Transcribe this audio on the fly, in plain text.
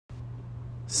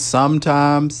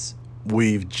Sometimes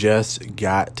we've just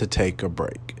got to take a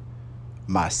break.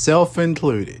 Myself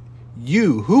included.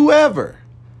 You, whoever.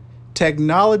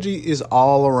 Technology is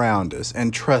all around us.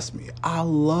 And trust me, I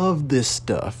love this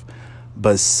stuff.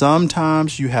 But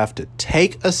sometimes you have to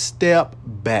take a step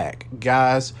back.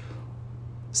 Guys,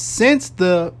 since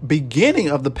the beginning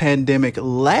of the pandemic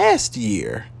last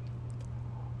year,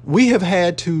 we have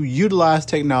had to utilize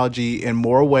technology in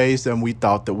more ways than we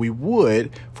thought that we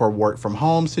would for work from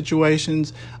home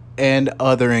situations and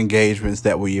other engagements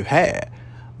that we've had.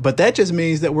 But that just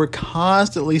means that we're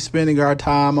constantly spending our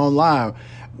time online,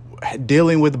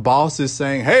 dealing with bosses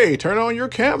saying, hey, turn on your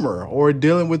camera, or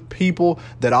dealing with people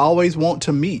that always want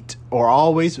to meet or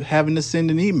always having to send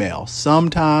an email.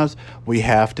 Sometimes we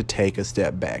have to take a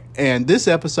step back. And this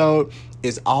episode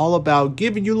is all about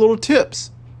giving you little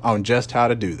tips on just how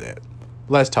to do that.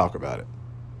 Let's talk about it.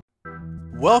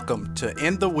 Welcome to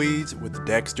In the Weeds with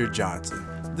Dexter Johnson.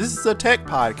 This is a tech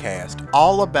podcast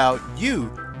all about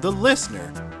you, the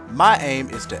listener. My aim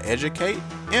is to educate,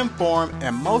 inform,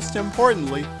 and most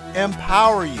importantly,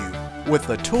 empower you with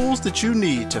the tools that you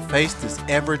need to face this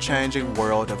ever-changing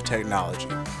world of technology.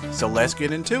 So let's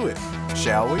get into it,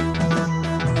 shall we?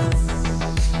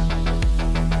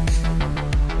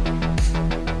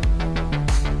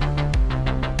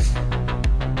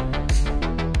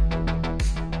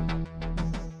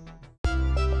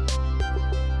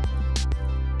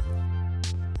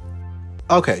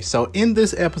 Okay, so in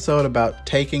this episode about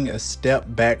taking a step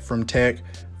back from tech,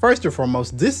 first and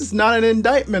foremost, this is not an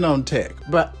indictment on tech,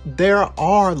 but there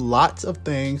are lots of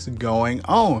things going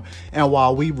on. And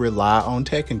while we rely on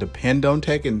tech and depend on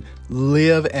tech and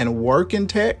live and work in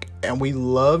tech, and we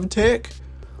love tech,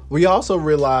 we also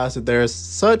realize that there's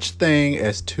such thing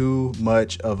as too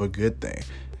much of a good thing.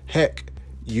 Heck,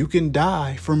 you can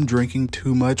die from drinking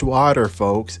too much water,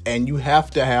 folks, and you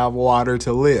have to have water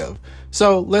to live.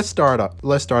 So let's start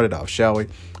it off, shall we?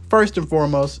 First and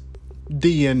foremost,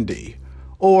 DND,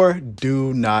 or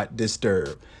do not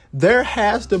disturb. There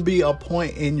has to be a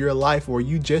point in your life where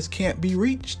you just can't be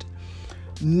reached.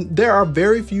 There are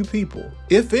very few people,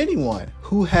 if anyone,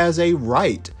 who has a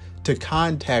right to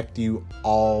contact you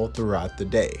all throughout the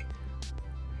day.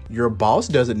 Your boss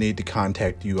doesn't need to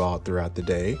contact you all throughout the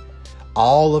day.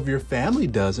 All of your family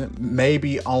doesn't.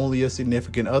 Maybe only a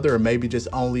significant other, or maybe just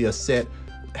only a set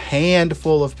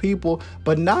handful of people,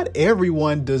 but not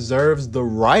everyone deserves the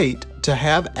right to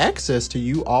have access to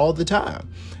you all the time.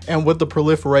 And with the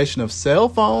proliferation of cell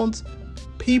phones,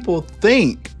 people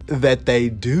think that they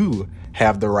do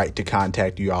have the right to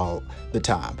contact you all the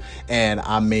time. And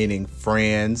I'm meaning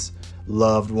friends,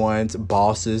 loved ones,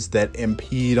 bosses that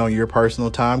impede on your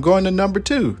personal time. Going to number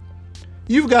 2,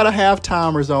 you've got to have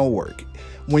timers on work.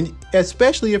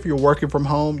 Especially if you're working from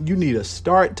home, you need a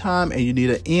start time and you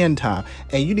need an end time.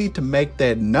 And you need to make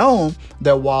that known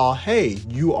that while, hey,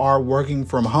 you are working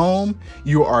from home,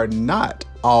 you are not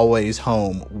always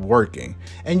home working.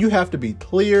 And you have to be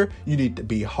clear. You need to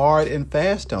be hard and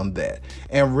fast on that.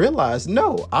 And realize,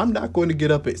 no, I'm not going to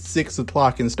get up at 6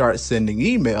 o'clock and start sending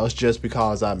emails just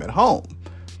because I'm at home.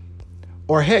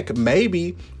 Or heck,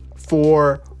 maybe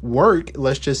for work,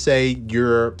 let's just say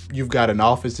you've got an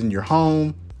office in your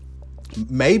home.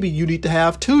 Maybe you need to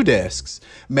have 2 desks.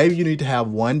 Maybe you need to have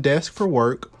 1 desk for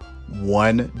work,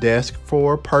 1 desk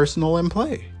for personal and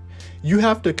play. You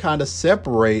have to kind of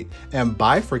separate and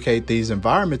bifurcate these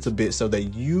environments a bit so that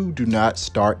you do not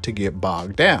start to get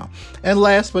bogged down. And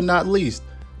last but not least,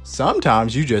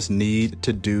 sometimes you just need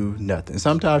to do nothing.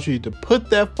 Sometimes you need to put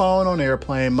that phone on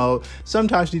airplane mode.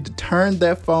 Sometimes you need to turn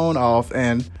that phone off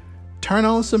and turn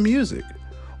on some music,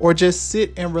 or just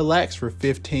sit and relax for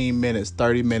 15 minutes,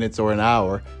 30 minutes, or an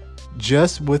hour,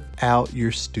 just without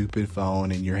your stupid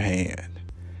phone in your hand.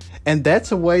 And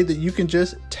that's a way that you can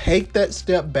just take that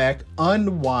step back,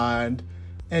 unwind,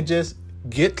 and just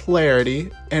get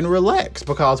clarity and relax.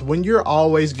 Because when you're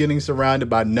always getting surrounded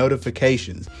by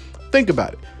notifications, think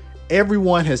about it.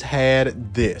 Everyone has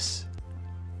had this.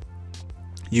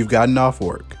 You've gotten off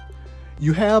work.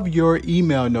 You have your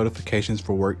email notifications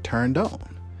for work turned on.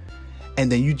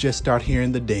 And then you just start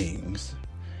hearing the dings.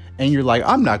 And you're like,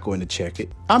 I'm not going to check it.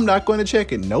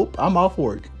 Nope, I'm off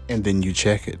work. And then you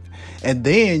check it. And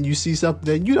then you see something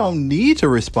that you don't need to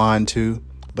respond to,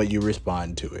 but you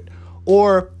respond to it.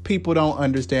 Or people don't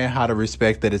understand how to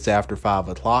respect that it's after 5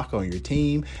 o'clock on your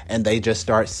team. And they just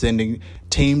start sending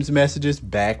Teams messages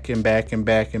back and back and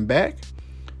back and back.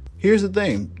 Here's the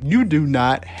thing. You do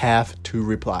not have to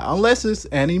reply unless it's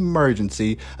an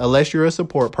emergency, unless you're a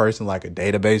support person like a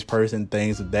database person,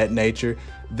 things of that nature,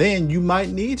 then you might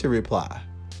need to reply.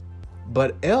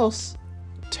 But else,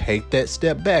 take that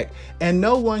step back. And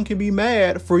no one can be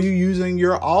mad for you using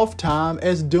your off time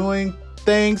as doing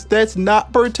things that's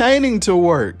not pertaining to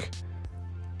work.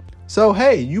 So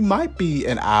hey, you might be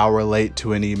an hour late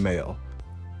to an email,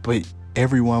 but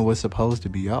everyone was supposed to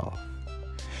be off.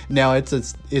 Now, it's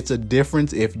a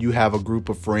difference if you have a group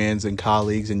of friends and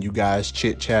colleagues and you guys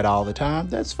chit chat all the time.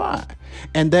 That's fine.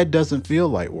 And that doesn't feel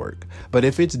like work. But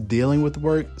if it's dealing with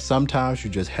work, sometimes you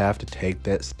just have to take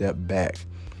that step back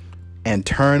and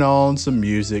turn on some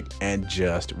music and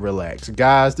just relax.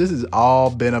 Guys, this has all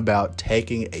been about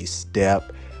taking a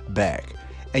step back.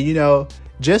 And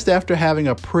just after having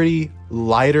a pretty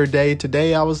lighter day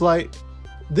today, I was like,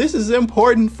 this is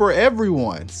important for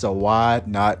everyone, so why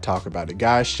not talk about it?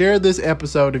 Guys, share this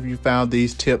episode if you found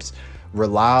these tips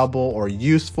reliable or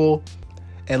useful,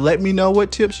 and let me know what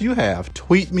tips you have.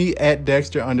 Tweet me at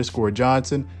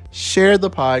Dexter_Johnson. Share the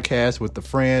podcast with a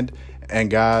friend. And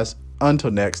guys,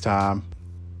 until next time,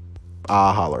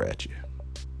 I'll holler at you.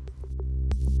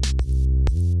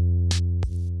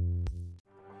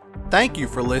 Thank you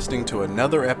for listening to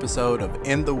another episode of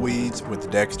In the Weeds with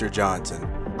Dexter Johnson.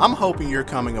 I'm hoping you're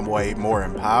coming away more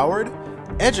empowered,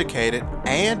 educated,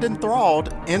 and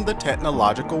enthralled in the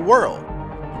technological world.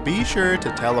 Be sure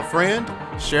to tell a friend,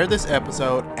 share this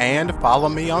episode, and follow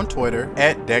me on Twitter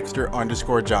at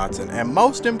Dexter_Johnson. And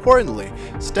most importantly,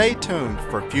 stay tuned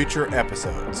for future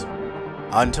episodes.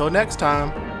 Until next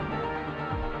time.